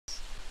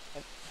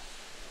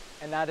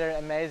another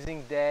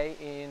amazing day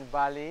in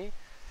Bali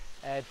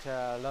at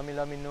Lomi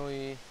Lomi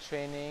Nui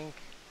training,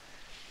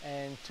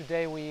 and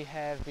today we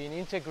have been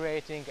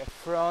integrating a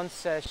front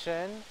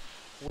session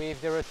with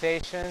the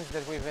rotations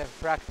that we have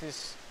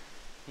practiced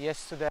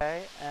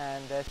yesterday,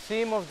 and the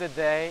theme of the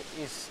day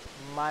is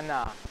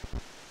mana.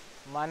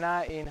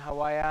 Mana in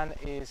Hawaiian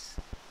is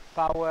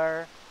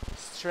power,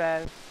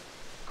 strength,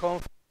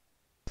 confidence,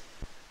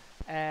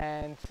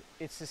 and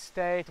it's a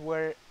state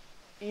where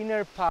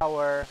inner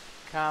power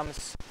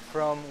comes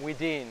from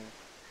within.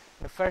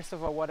 Now, first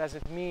of all, what does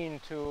it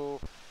mean to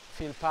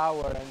feel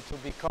power and to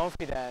be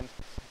confident?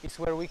 It's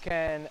where we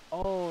can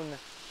own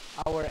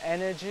our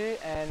energy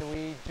and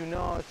we do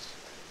not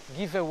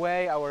give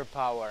away our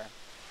power.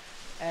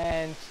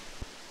 And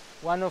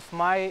one of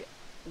my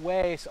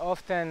ways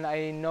often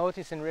I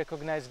notice and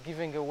recognize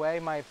giving away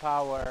my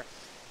power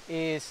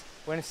is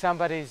when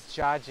somebody is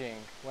judging,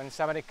 when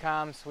somebody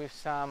comes with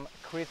some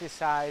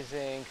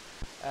criticizing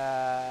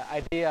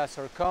ideas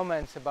or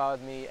comments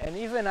about me, and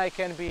even I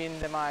can be in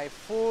my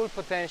full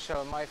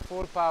potential, my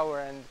full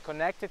power and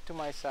connected to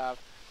myself,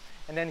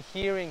 and then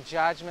hearing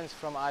judgments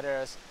from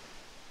others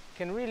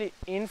can really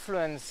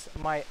influence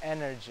my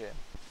energy.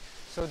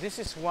 So this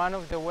is one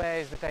of the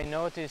ways that I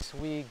notice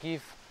we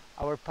give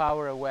our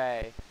power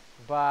away,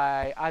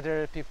 by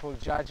other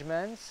people's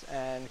judgments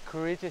and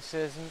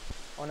criticism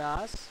on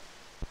us.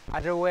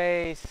 Other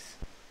ways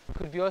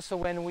could be also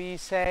when we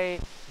say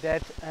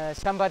that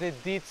somebody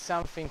did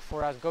something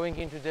for us, going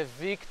into the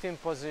victim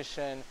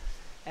position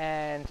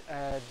and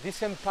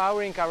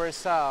disempowering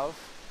ourselves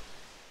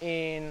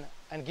and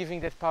giving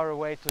that power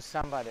away to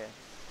somebody.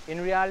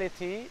 In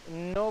reality,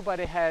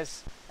 nobody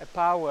has a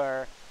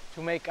power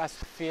to make us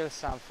feel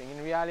something.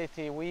 In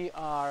reality, we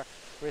are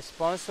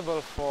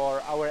responsible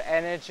for our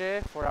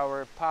energy, for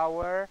our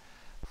power,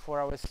 for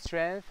our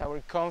strength,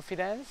 our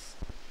confidence,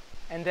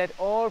 and that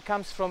all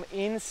comes from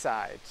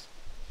inside.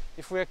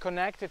 If we are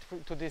connected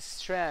to this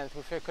strength,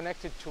 if we are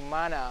connected to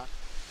mana,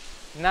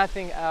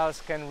 nothing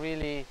else can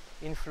really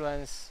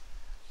influence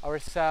our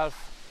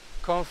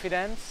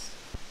self-confidence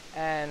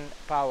and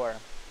power.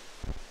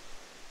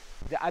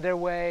 The other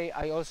way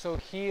I also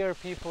hear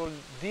people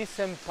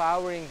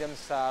disempowering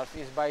themselves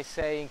is by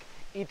saying,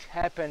 it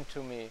happened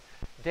to me,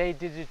 they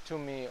did it to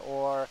me,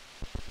 or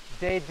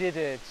they did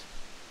it,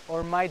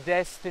 or my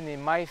destiny,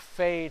 my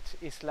fate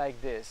is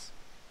like this.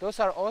 Those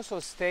are also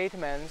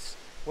statements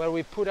where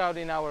we put out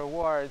in our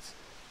words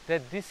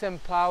that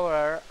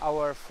disempower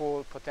our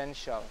full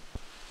potential.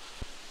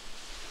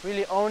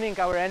 Really owning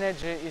our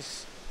energy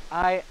is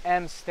I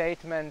am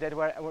statement that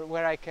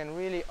where I can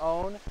really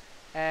own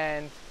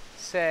and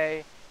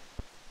say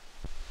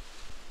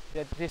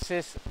that this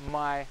is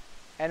my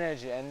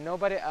energy and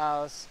nobody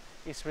else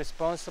is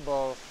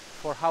responsible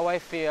for how I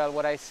feel,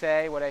 what I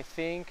say, what I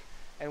think,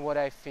 and what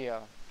I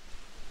feel.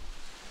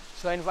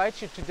 So I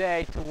invite you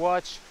today to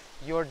watch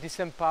your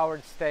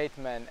disempowered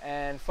statement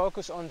and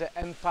focus on the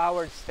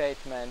empowered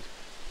statement,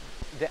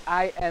 the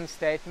I am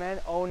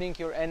statement, owning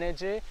your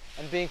energy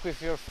and being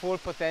with your full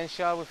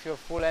potential, with your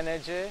full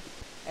energy,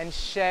 and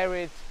share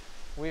it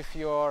with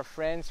your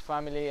friends,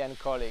 family, and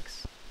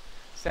colleagues.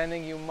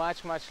 Sending you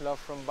much, much love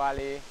from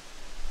Bali.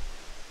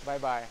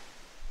 Bye-bye.